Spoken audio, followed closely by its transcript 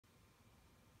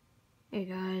Hey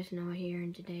guys, Noah here,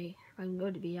 and today I'm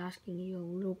going to be asking you a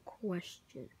little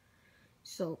question.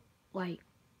 So, I'm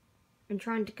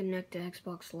trying to connect to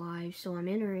Xbox Live, so I'm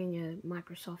entering a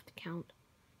Microsoft account.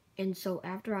 And so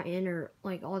after I enter,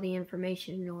 all the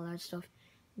information and all that stuff,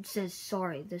 it says,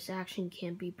 sorry, this action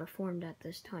can't be performed at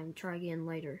this time. Try again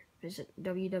later. Visit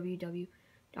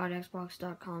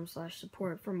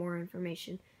www.xbox.com/support for more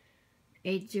information.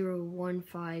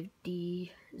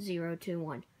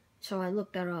 8015D021. So I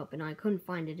looked that up and I couldn't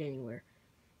find it anywhere.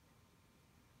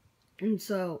 And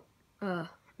so, I'm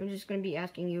just gonna be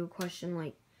asking you a question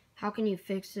like, how can you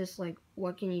fix this? Like,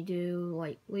 what can you do?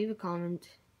 Like, leave a comment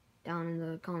down in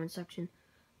the comment section.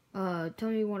 Tell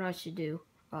me what I should do.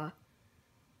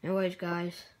 Anyways,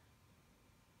 guys,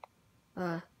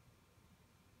 I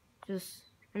just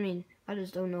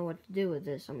don't know what to do with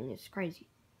this. I mean, it's crazy.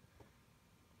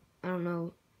 I don't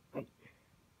know.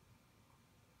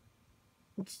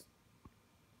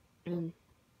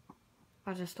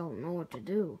 I just don't know what to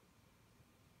do.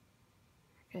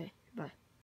 Okay, bye.